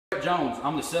Brett Jones.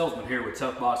 I'm the salesman here with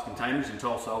Tuff Containers in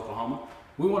Tulsa, Oklahoma.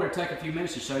 We want to take a few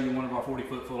minutes to show you one of our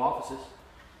 40-foot full offices.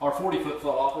 Our 40-foot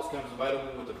full office comes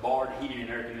available with a barred heating and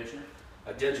air conditioner,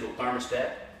 a digital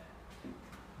thermostat,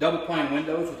 double pane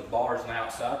windows with the bars on the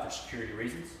outside for security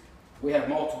reasons. We have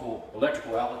multiple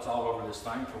electrical outlets all over this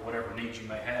thing for whatever needs you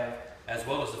may have, as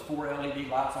well as the 4 LED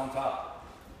lights on top.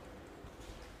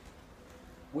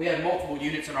 We have multiple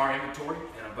units in our inventory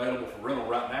and available for rental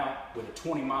right now with a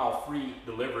 20-mile free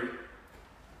delivery.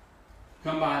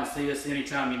 Come by and see us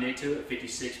anytime you need to at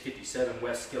 5657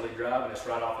 West Skelly Drive, and it's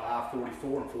right off of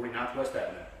I-44 and 49th West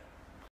Avenue.